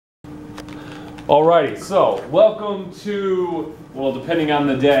Alrighty, so welcome to, well, depending on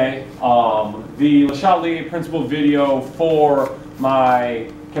the day, the Chatelier principle video for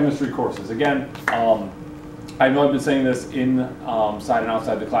my chemistry courses. Again, I know I've been saying this inside and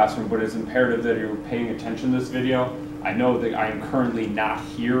outside the classroom, but it's imperative that you're paying attention to this video. I know that I am currently not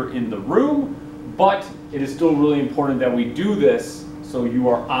here in the room, but it is still really important that we do this so you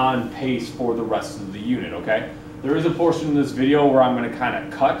are on pace for the rest of the unit, okay? There is a portion in this video where I'm going to kind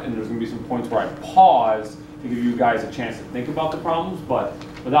of cut, and there's going to be some points where I pause to give you guys a chance to think about the problems, but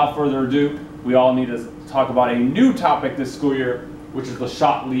without further ado, we all need to talk about a new topic this school year, which is Le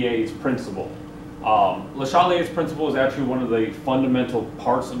Chatelier's principle. Le Chatelier's principle is actually one of the fundamental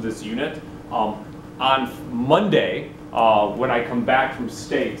parts of this unit. On Monday, when I come back from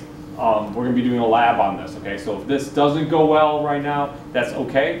state, we're going to be doing a lab on this, okay? So if this doesn't go well right now, that's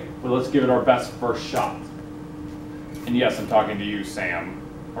okay, but let's give it our best first shot. And yes, I'm talking to you, Sam,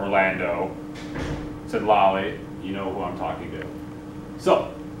 Orlando, Chatelier, you know who I'm talking to.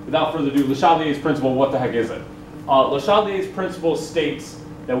 So, without further ado, Le Chatelier's principle, what the heck is it? Le Chatelier's principle states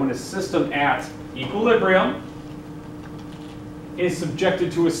that when a system at equilibrium is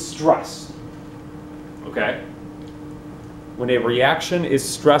subjected to a stress, okay? When a reaction is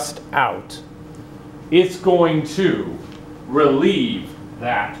stressed out, it's going to relieve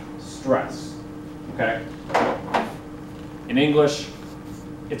that stress, okay? In English,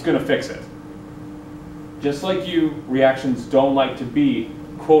 it's going to fix it. Just like you, reactions don't like to be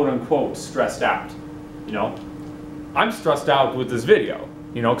quote-unquote stressed out. You know, I'm stressed out with this video,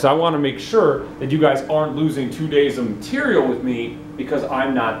 you know, because I want to make sure that you guys aren't losing 2 days of material with me because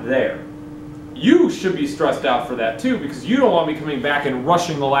I'm not there. You should be stressed out for that too, because you don't want me coming back and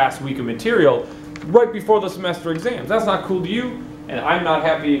rushing the last week of material right before the semester exams. That's not cool to you, and I'm not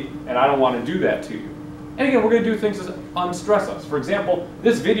happy, and I don't want to do that to you. And again, we're going to do things to unstress us. For example,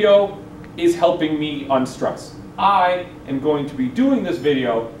 this video is helping me unstress. I am going to be doing this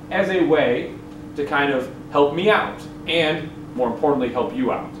video as a way to kind of help me out, and more importantly, help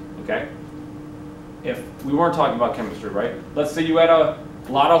you out, okay? If we weren't talking about chemistry, right? Let's say you had a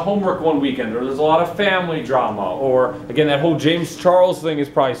lot of homework one weekend, or there's a lot of family drama, or again, that whole James Charles thing is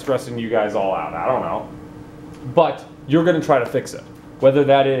probably stressing you guys all out. I don't know. But you're going to try to fix it. Whether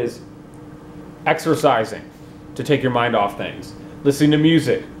that is exercising to take your mind off things, listening to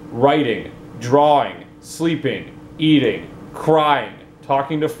music, writing, drawing, sleeping, eating, crying,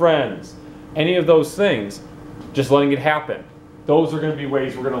 talking to friends, any of those things, just letting it happen. Those are going to be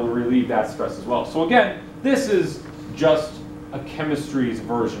ways we're going to relieve that stress as well. So again, this is just a chemistry's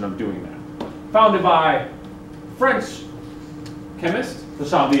version of doing that. Founded by French chemist, Le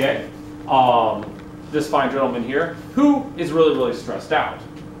Chatelier, this fine gentleman here, who is really, really stressed out.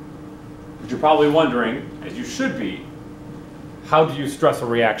 But you're probably wondering, as you should be, how do you stress a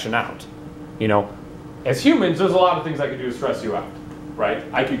reaction out? You know, as humans, there's a lot of things I could do to stress you out, right?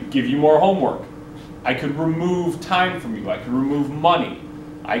 I could give you more homework. I could remove time from you. I could remove money.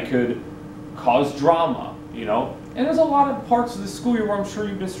 I could cause drama, you know? And there's a lot of parts of the school year where I'm sure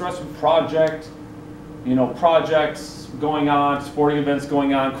you've been stressed with projects going on, sporting events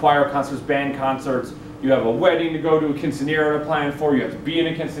going on, choir concerts, band concerts. You have a wedding to go to, a quinceanera to plan for, you have to be in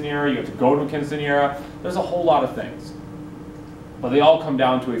a quinceanera, you have to go to a quinceanera. There's a whole lot of things. But they all come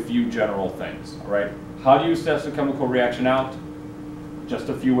down to a few general things, all right? How do you stress a chemical reaction out? Just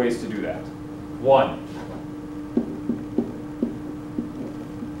a few ways to do that. One,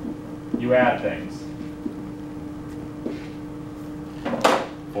 you add things.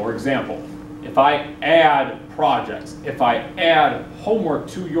 For example, if I add projects, if I add homework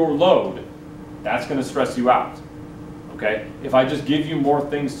to your load, that's going to stress you out, okay? If I just give you more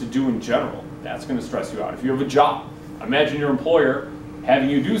things to do in general, that's going to stress you out. If you have a job, imagine your employer having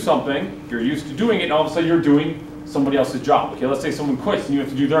you do something, you're used to doing it, and all of a sudden you're doing somebody else's job. Okay, let's say someone quits and you have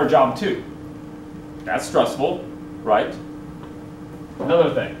to do their job too. That's stressful, right?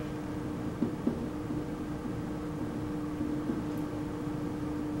 Another thing.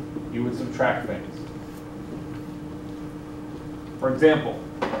 You would subtract things. For example,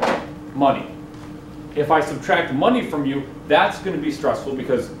 money. If I subtract money from you, that's going to be stressful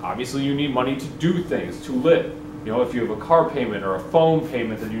because obviously you need money to do things, to live. You know, if you have a car payment or a phone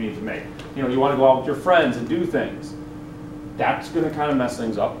payment that you need to make, you know, you want to go out with your friends and do things. That's going to kind of mess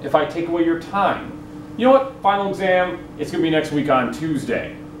things up. If I take away your time, you know what, final exam, it's going to be next week on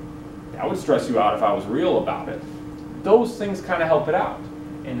Tuesday. That would stress you out if I was real about it. Those things kind of help it out.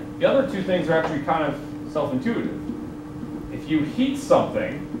 And the other two things are actually kind of self-intuitive. If you heat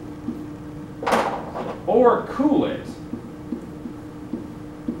something or cool it,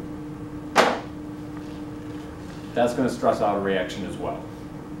 that's going to stress out a reaction as well.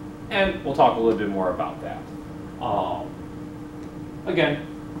 And we'll talk a little bit more about that. Again,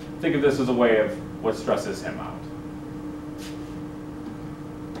 think of this as a way of what stresses him out.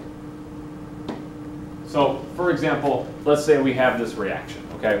 So, for example, let's say we have this reaction,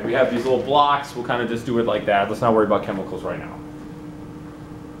 okay? We have these little blocks, we'll kind of just do it like that. Let's not worry about chemicals right now.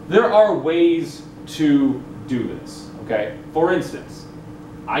 There are ways to do this, okay? For instance,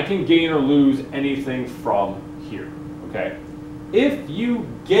 I can gain or lose anything from here, okay? If you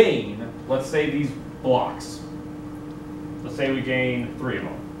gain, let's say these blocks, let's say we gain 3 of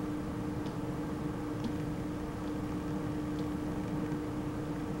them.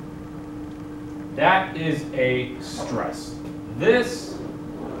 That is a stress. This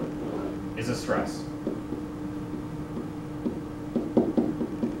is a stress.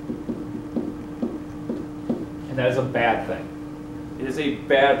 And that is a bad thing. It is a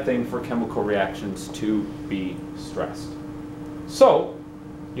bad thing for chemical reactions to be stressed. So,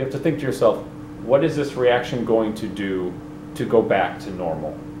 you have to think to yourself, what is this reaction going to do to go back to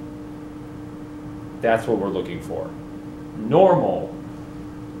normal? That's what we're looking for. Normal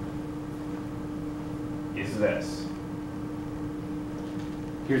is this.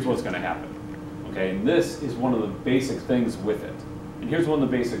 Here's what's going to happen. Okay, and this is one of the basic things with it. And here's one of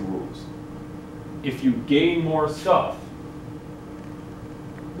the basic rules. If you gain more stuff,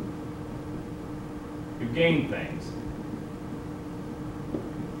 you gain things,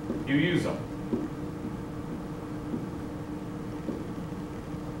 you use them.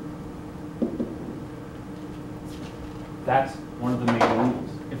 That's one of the main rules.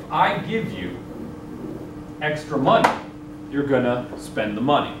 If I give you extra money, you're gonna spend the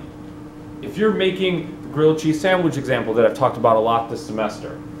money. If you're making the grilled cheese sandwich example that I've talked about a lot this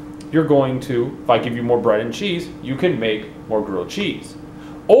semester, you're going to, if I give you more bread and cheese, you can make more grilled cheese.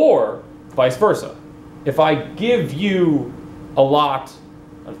 Or vice versa. If I give you a lot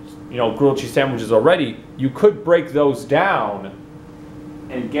of, grilled cheese sandwiches already, you could break those down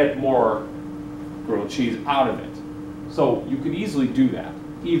and get more grilled cheese out of it. So you could easily do that,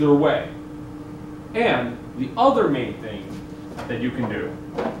 either way. And the other main thing that you can do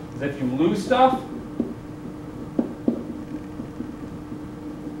is if you lose stuff,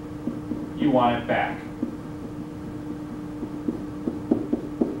 you want it back.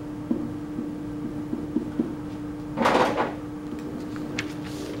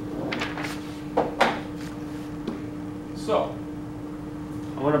 So,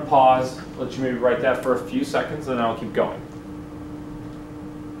 I'm going to pause, let you maybe write that for a few seconds, and then I'll keep going.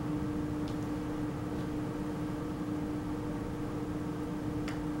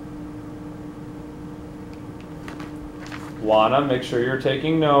 Juana, make sure you're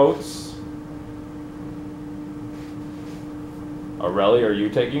taking notes. Aurelie, are you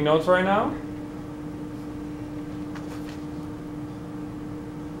taking notes right now?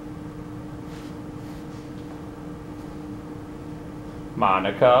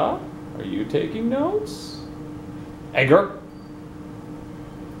 Monica, are you taking notes? Edgar?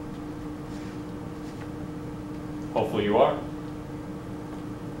 Hopefully you are.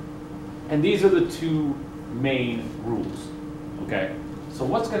 And these are the two main rules, okay? So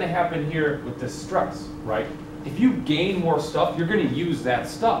what's going to happen here with this stress, right? If you gain more stuff, you're going to use that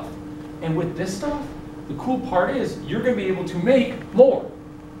stuff. And with this stuff, the cool part is you're going to be able to make more.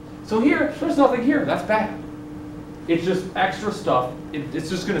 So here, there's nothing here. That's bad. It's just extra stuff. It's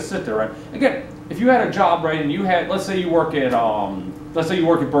just going to sit there, right? Again, if you had a job, right, and you had, let's say you work at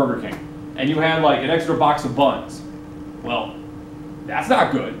Burger King, and you had like an extra box of buns. Well, that's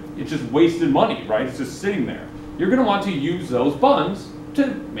not good. It's just wasted money, right? It's just sitting there. You're going to want to use those buns to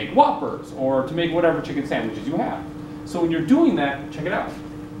make Whoppers or to make whatever chicken sandwiches you have. So when you're doing that, check it out.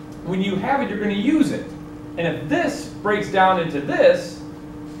 When you have it, you're going to use it. And if this breaks down into this,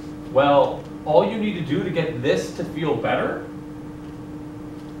 well, all you need to do to get this to feel better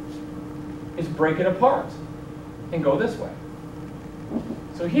is break it apart and go this way.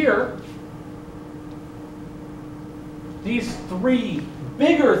 So here, these three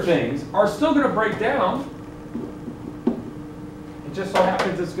bigger things are still going to break down. It just so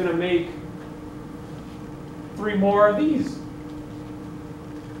happens it's going to make 3 more of these.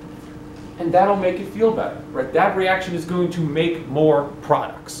 And that'll make it feel better, right? That reaction is going to make more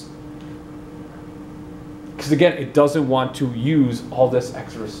products. Because again, it doesn't want to use all this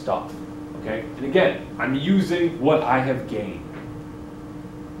extra stuff, okay? And again, I'm using what I have gained.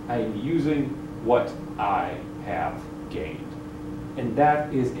 I am using what I have gained. And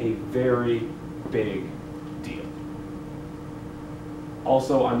that is a very big deal.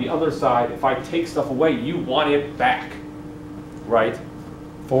 Also, on the other side, if I take stuff away, you want it back, right?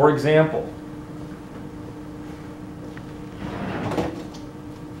 For example,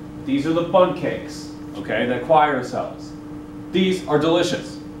 These are the bun cakes, okay, that choir sells. These are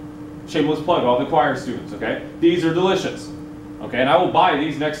delicious. Shameless plug, all the choir students, okay? These are delicious, okay? And I will buy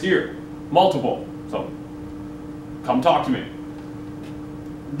these next year, multiple, so come talk to me.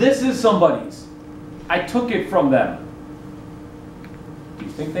 This is somebody's. I took it from them. Do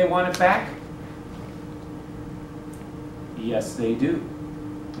you think they want it back? Yes, they do.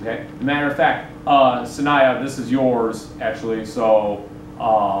 Okay. Matter of fact, Sanaya, this is yours actually. So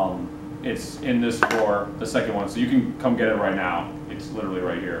it's in this drawer, the second one. So you can come get it right now. It's literally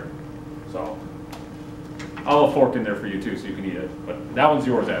right here. So I'll have a fork in there for you too, so you can eat it. But that one's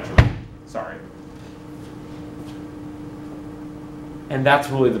yours actually. Sorry. And that's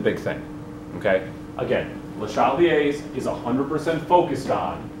really the big thing. Okay. Again, Le Chatelier's is 100% focused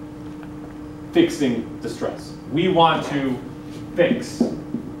on fixing the stress. We want to fix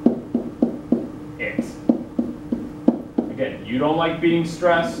it. Again, you don't like being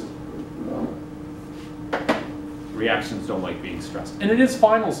stressed. Reactions don't like being stressed. And it is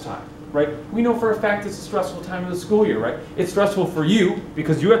finals time, right? We know for a fact it's a stressful time of the school year, right? It's stressful for you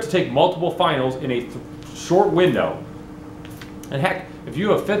because you have to take multiple finals in a short window. And heck, if you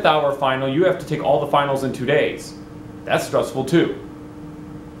have a 5th hour final, you have to take all the finals in 2 days. That's stressful too.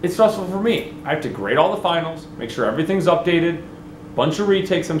 It's stressful for me. I have to grade all the finals, make sure everything's updated, bunch of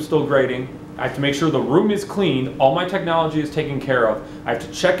retakes I'm still grading. I have to make sure the room is cleaned, all my technology is taken care of. I have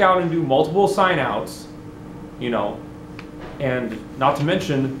to check out and do multiple sign-outs, you know, and not to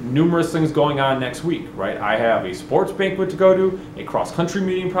mention numerous things going on next week, right? I have a sports banquet to go to, a cross-country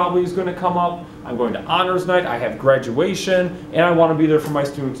meeting probably is going to come up, I'm going to honors night, I have graduation, and I want to be there for my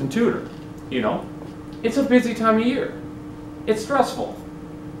students and tutor, you know? It's a busy time of year. It's stressful,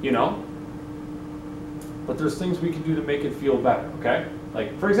 you know? But there's things we can do to make it feel better, okay?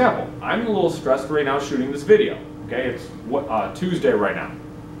 Like, for example, I'm a little stressed right now shooting this video, okay? It's Tuesday right now.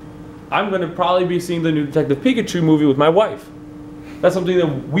 I'm going to probably be seeing the new Detective Pikachu movie with my wife. That's something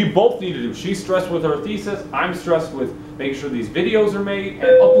that we both need to do. She's stressed with her thesis. I'm stressed with making sure these videos are made and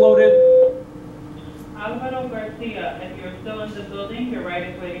uploaded. Alvaro Garcia, if you're still in the building, your right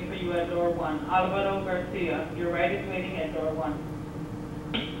is waiting for you at door 1. Alvaro Garcia, your right is waiting at door 1.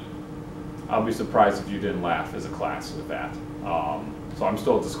 I'll be surprised if you didn't laugh as a class with that. So I'm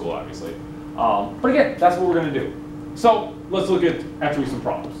still at the school, obviously. But again, that's what we're going to do. So let's look at actually some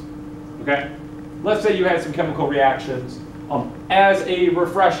problems. Okay? Let's say you had some chemical reactions. As a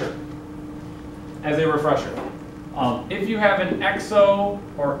refresher, if you have an exo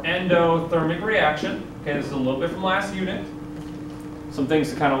or endothermic reaction, okay, this is a little bit from last unit, some things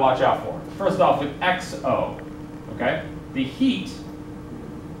to kind of watch out for. First off, with XO, okay, the heat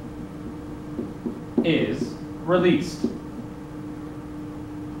is released.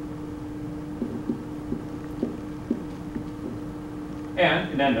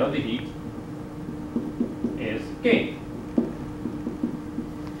 And in endo, the heat is gained.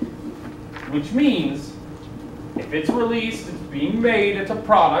 Which means, if it's released, it's being made, it's a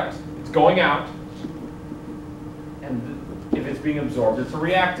product, it's going out, and if it's being absorbed, it's a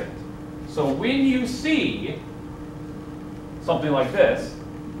reactant. So when you see something like this,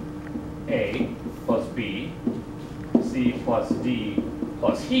 A plus B, C plus D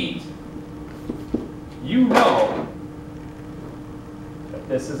plus heat, you know that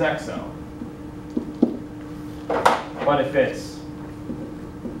this is XO. But if it's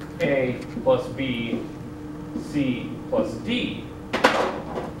A plus B, C plus D,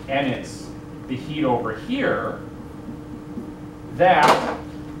 and it's the heat over here, that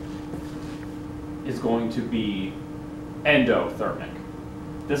is going to be endothermic.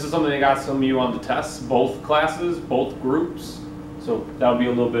 This is something that got some of you on the tests, both classes, both groups, so that'll be a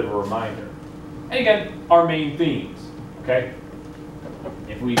little bit of a reminder. And again, our main themes, okay?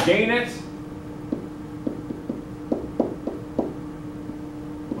 If we gain it,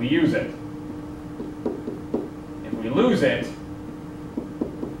 we use it. If we lose it,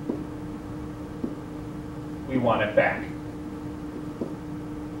 we want it back.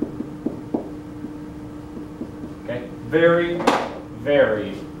 Okay? Very,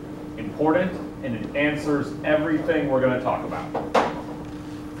 very important, and it answers everything we're going to talk about.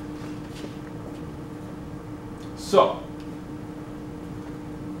 So,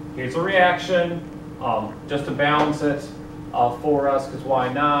 here's a reaction, just to balance it for us, because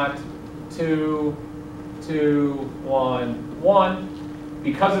why not? 2, 2, 1, 1.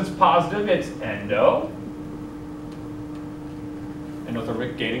 Because it's positive, it's endo.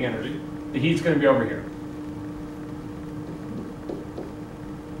 Endothermic, gaining energy. The heat's going to be over here.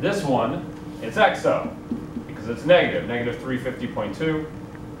 This one, it's exo, because it's negative, negative 350.2.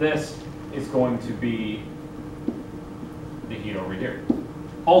 This is going to be the heat over here.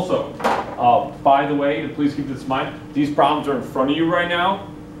 Also, by the way, please keep this in mind, these problems are in front of you right now,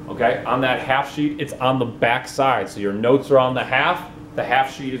 okay? On that half sheet, it's on the back side. So your notes are on the half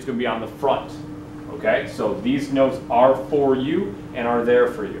sheet is gonna be on the front, okay? So these notes are for you and are there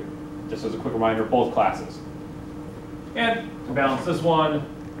for you. Just as a quick reminder, both classes. And to balance this one,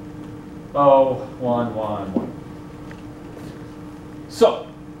 oh, 1, 1, 1. So,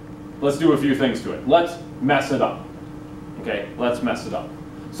 let's do a few things to it. Let's mess it up. Okay, let's mess it up.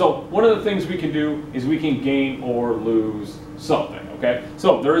 So, one of the things we can do is we can gain or lose something, okay?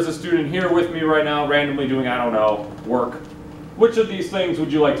 So, there is a student here with me right now, randomly doing, I don't know, work. Which of these things would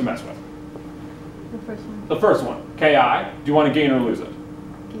you like to mess with? The first one. The first one, KI. Do you want to gain or lose it?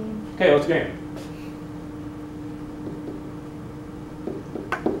 Game. Okay, let's gain it.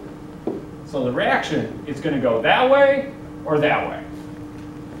 So the reaction is going to go that way or that way.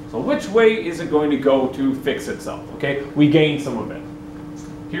 So which way is it going to go to fix itself? Okay, we gain some of it.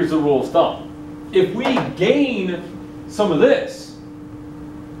 Here's the rule of thumb. If we gain some of this,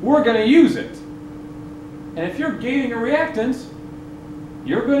 we're going to use it. And if you're gaining a reactant,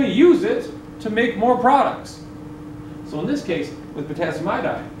 you're going to use it to make more products. So in this case, with potassium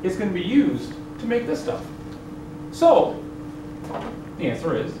iodide, it's going to be used to make this stuff. So the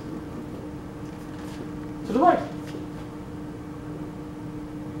answer is to the right.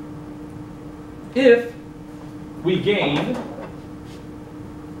 If we gain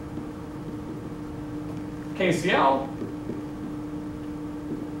KCl,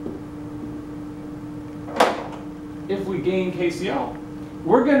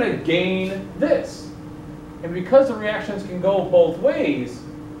 we're going to gain this. And because the reactions can go both ways,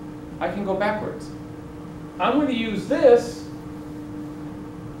 I can go backwards. I'm going to use this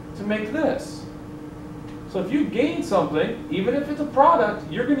to make this. So if you gain something, even if it's a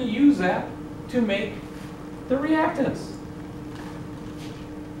product, you're going to use that to make the reactants.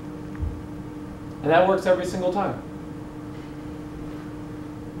 And that works every single time.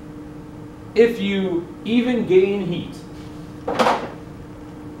 If you even gain heat,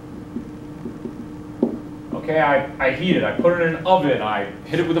 okay, I heat it, I put it in an oven, I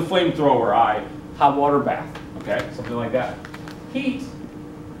hit it with a flamethrower, I hot water bath, okay, something like that. Heat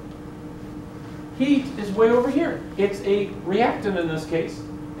is way over here. It's a reactant in this case,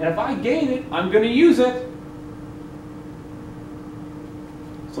 and if I gain it, I'm going to use it.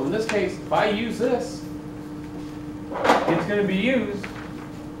 So in this case, if I use this, it's going to be used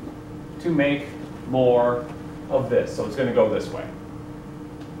to make more of this. So it's going to go this way.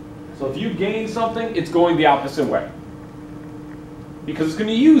 So if you gain something, it's going the opposite way. Because it's going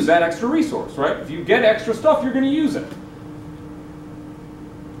to use that extra resource, right? If you get extra stuff, you're going to use it.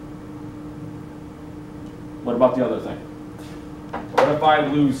 What about the other thing? What if I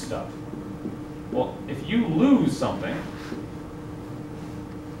lose stuff? Well, if you lose something,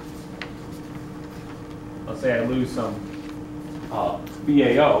 let's say I lose some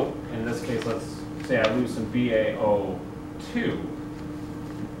BaO. In this case, let's say I lose some BaO2.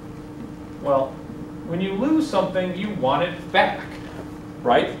 Well, when you lose something, you want it back,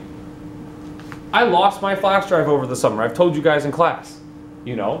 right? I lost my flash drive over the summer. I've told you guys in class.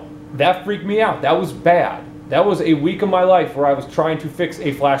 You know, that freaked me out. That was bad. That was a week of my life where I was trying to fix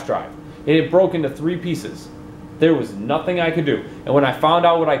a flash drive. It broke into 3 pieces. There was nothing I could do. And when I found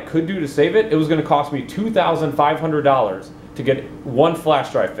out what I could do to save it, it was going to cost me $2,500 to get one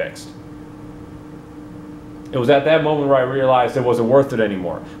flash drive fixed. It was at that moment where I realized it wasn't worth it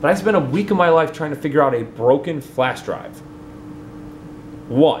anymore. But I spent a week of my life trying to figure out a broken flash drive.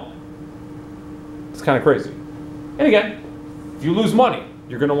 One. It's kind of crazy. And again, if you lose money,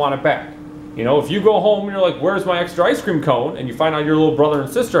 you're going to want it back. You know, if you go home and you're like, where's my extra ice cream cone? And you find out your little brother and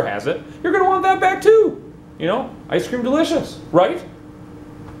sister has it, you're going to want that back too. You know, ice cream delicious, right?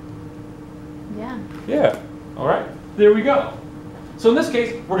 Yeah. Yeah. All right. There we go. So in this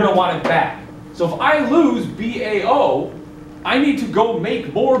case, we're going to want it back. So if I lose BaO, I need to go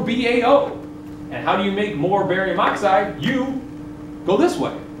make more BaO. And how do you make more barium oxide? You go this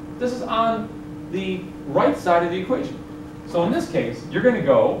way. This is on the right side of the equation. So in this case, you're going to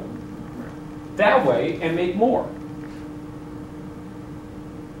go that way and make more.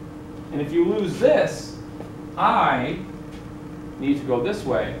 And if you lose this, I need to go this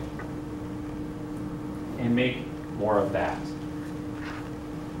way and make more of that.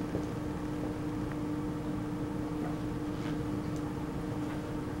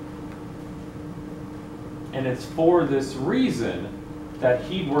 And it's for this reason that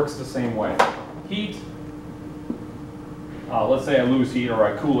heat works the same way. Heat, let's say I lose heat or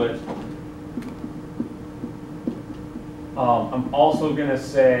I cool it. I'm also going to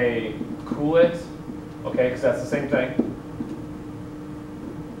say cool it, okay, because that's the same thing.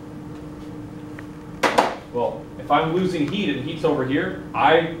 Well, if I'm losing heat and heat's over here,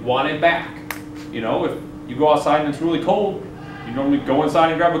 I want it back. You know, if you go outside and it's really cold, you normally go inside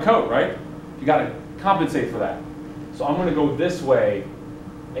and grab a coat, right? You got to compensate for that. So I'm going to go this way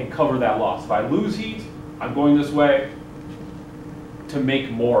and cover that loss. If I lose heat, I'm going this way to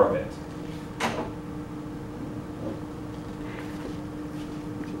make more of it.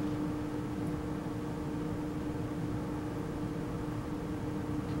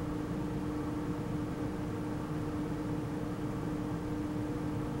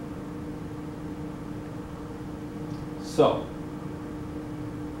 So,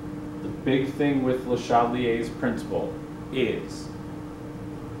 the big thing with Le Chatelier's principle is,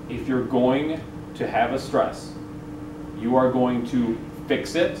 if you're going to have a stress, you are going to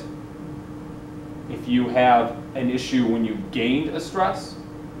fix it. If you have an issue when you gained a stress,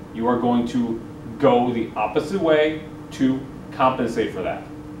 you are going to go the opposite way to compensate for that.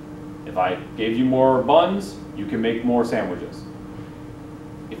 If I gave you more buns, you can make more sandwiches.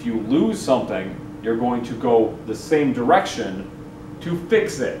 If you lose something, you're going to go the same direction to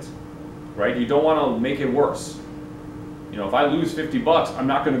fix it, right? You don't want to make it worse. You know, if I lose 50 bucks, I'm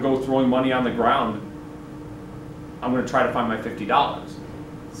not going to go throwing money on the ground. I'm going to try to find my $50.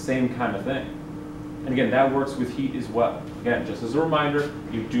 Same kind of thing. And again, that works with heat as well. Again, just as a reminder,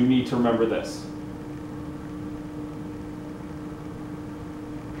 you do need to remember this.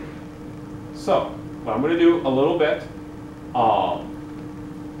 So, what I'm going to do a little bit,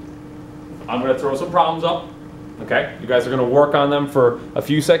 I'm going to throw some problems up, okay? You guys are going to work on them for a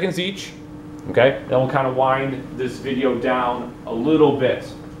few seconds each, okay? Then we'll kind of wind this video down a little bit,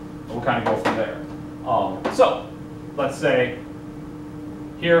 and we'll kind of go from there. So, let's say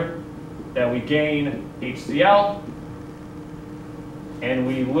here that we gain HCl, and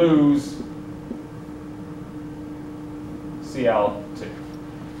we lose Cl2.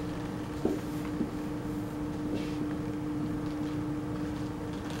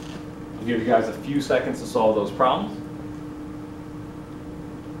 I'll give you guys a few seconds to solve those problems.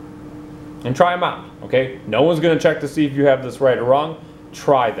 And try them out, okay? No one's going to check to see if you have this right or wrong.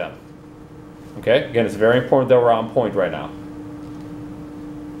 Try them. Okay? Again, it's very important that we're on point right now.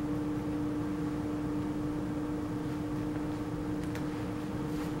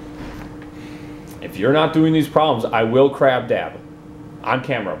 If you're not doing these problems, I will crab dab on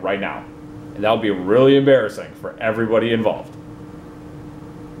camera right now. And that'll be really embarrassing for everybody involved.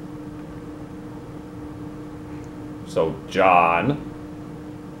 So John,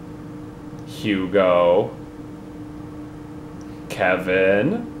 Hugo,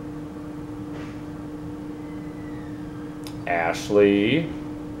 Kevin, Ashley,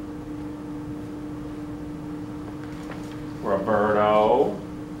 Roberto.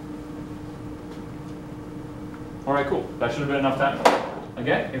 All right, cool. That should have been enough time.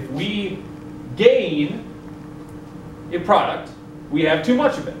 Again, if we gain a product, we have too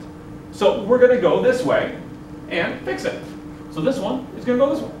much of it. So we're going to go this way and fix it. So this one is going to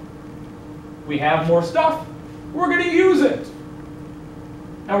go this way. We have more stuff, we're going to use it.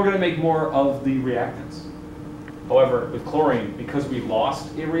 And we're going to make more of the reactants. However, with chlorine, because we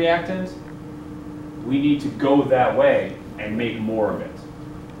lost a reactant, we need to go that way and make more of it.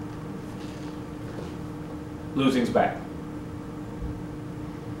 Losing's bad.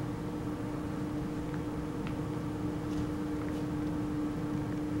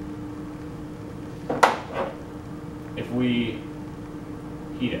 If we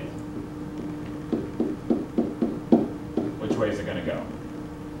heat it, which way is it going to go?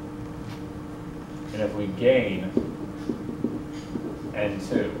 And if we gain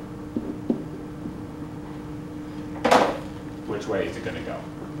N2, which way is it going to go?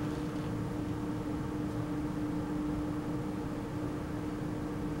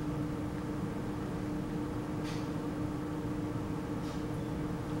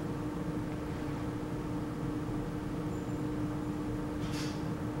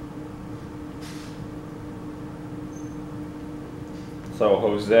 So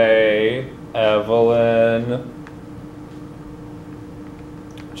Jose, Evelyn,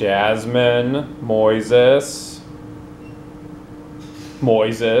 Jasmine, Moises,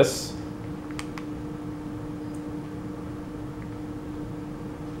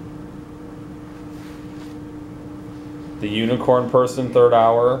 the unicorn person, third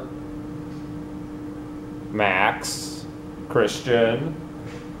hour, Max, Christian,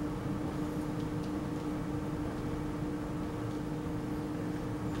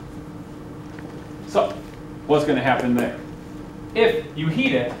 so, what's going to happen there? If you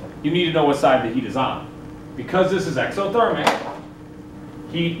heat it, you need to know what side the heat is on. Because this is exothermic,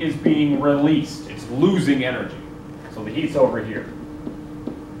 heat is being released. It's losing energy. So the heat's over here.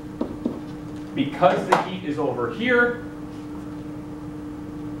 because the heat is over here,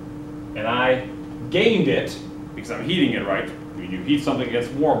 and I gained it, because I'm heating it, right? When you heat something, it gets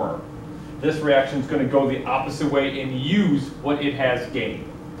warmer. This reaction is going to go the opposite way and use what it has gained.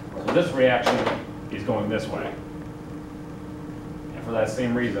 So this reaction is going this way. And for that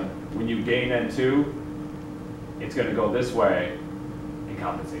same reason, when you gain N2, it's going to go this way and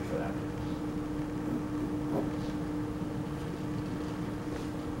compensate for that.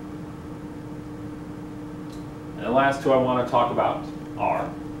 And the last two I want to talk about are,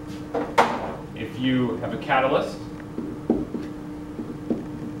 if you have a catalyst,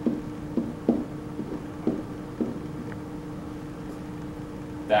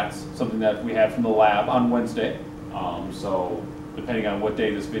 that's something that we had from the lab on Wednesday. So depending on what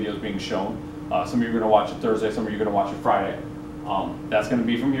day this video is being shown, some of you are going to watch it Thursday, some of you are going to watch it Friday. That's going to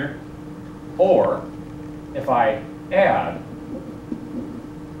be from here. Or if I add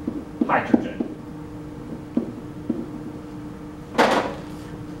hydrogen.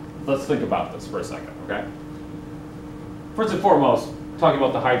 Let's think about this for a second, okay? First and foremost, talking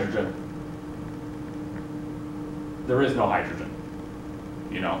about the hydrogen, there is no hydrogen.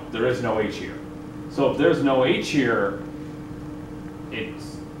 You know, there is no H here. So if there's no H here,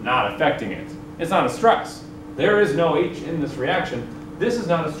 it's not affecting it. It's not a stress. There is no H in this reaction. This is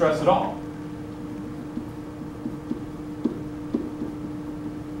not a stress at all.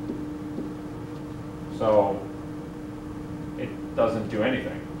 So it doesn't do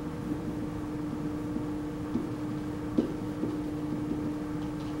anything.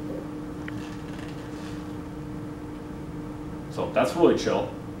 So that's really chill.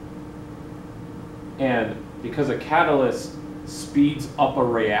 And because a catalyst speeds up a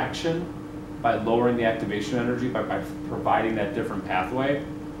reaction by lowering the activation energy, by providing that different pathway,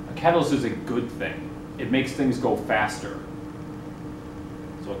 a catalyst is a good thing. It makes things go faster.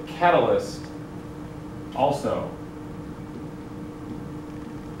 So a catalyst also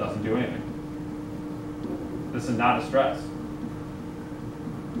doesn't do anything. This is not a stress.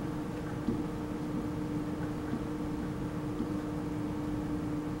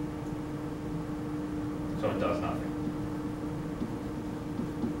 So it does nothing.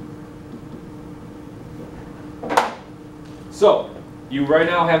 So you right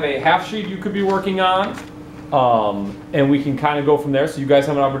now have a half sheet you could be working on, and we can kind of go from there. So you guys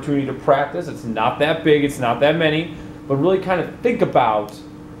have an opportunity to practice. It's not that big, it's not that many, but really kind of think about,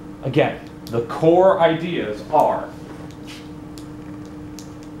 again, the core ideas are,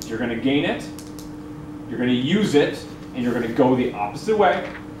 you're going to gain it, you're going to use it, and you're going to go the opposite way.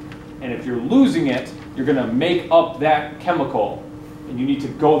 And if you're losing it, you're going to make up that chemical, and you need to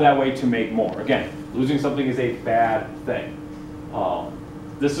go that way to make more. Again, losing something is a bad thing.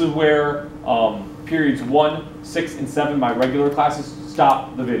 This is where periods 1, 6, and 7, my regular classes,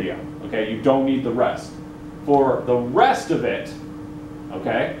 stop the video. Okay, you don't need the rest. For the rest of it,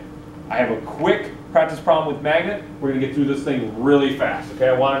 okay, I have a quick practice problem with magnet. We're going to get through this thing really fast. Okay,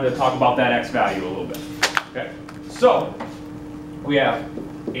 I wanted to talk about that X value a little bit. Okay, so we have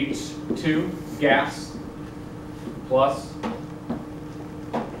H2 gas plus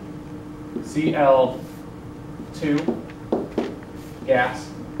Cl2 gas,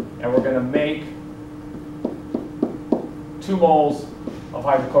 and we're going to make 2 moles of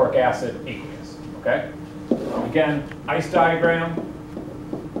hydrochloric acid aqueous. Okay? Again, ice diagram.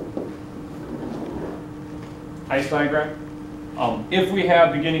 Ice diagram. If we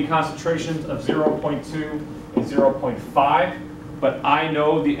have beginning concentrations of 0.2 and 0.5, but I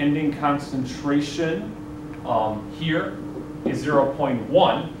know the ending concentration here is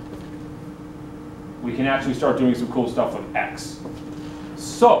 0.1, we can actually start doing some cool stuff with X.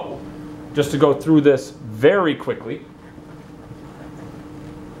 So, just to go through this very quickly,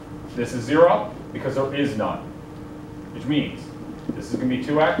 this is 0 because there is none, which means this is going to be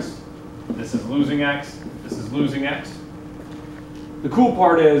 2x, this is losing x, this is losing x. The cool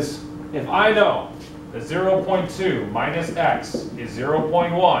part is, if I know that 0.2 minus x is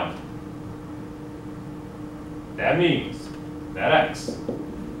 0.1, that means that x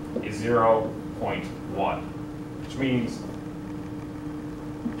is 0.1, which means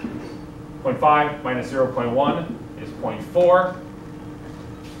 0.5 minus 0.1 is 0.4,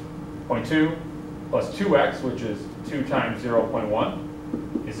 0.2 plus 2x, which is 2 times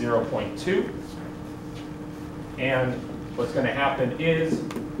 0.1, is 0.2. And what's going to happen is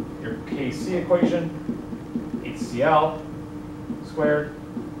your Kc equation, HCl squared,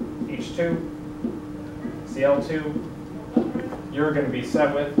 H2, Cl2, you're going to be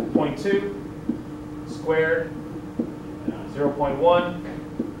set with 0.2 squared, 0.1,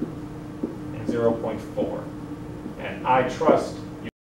 and 0.4. And I trust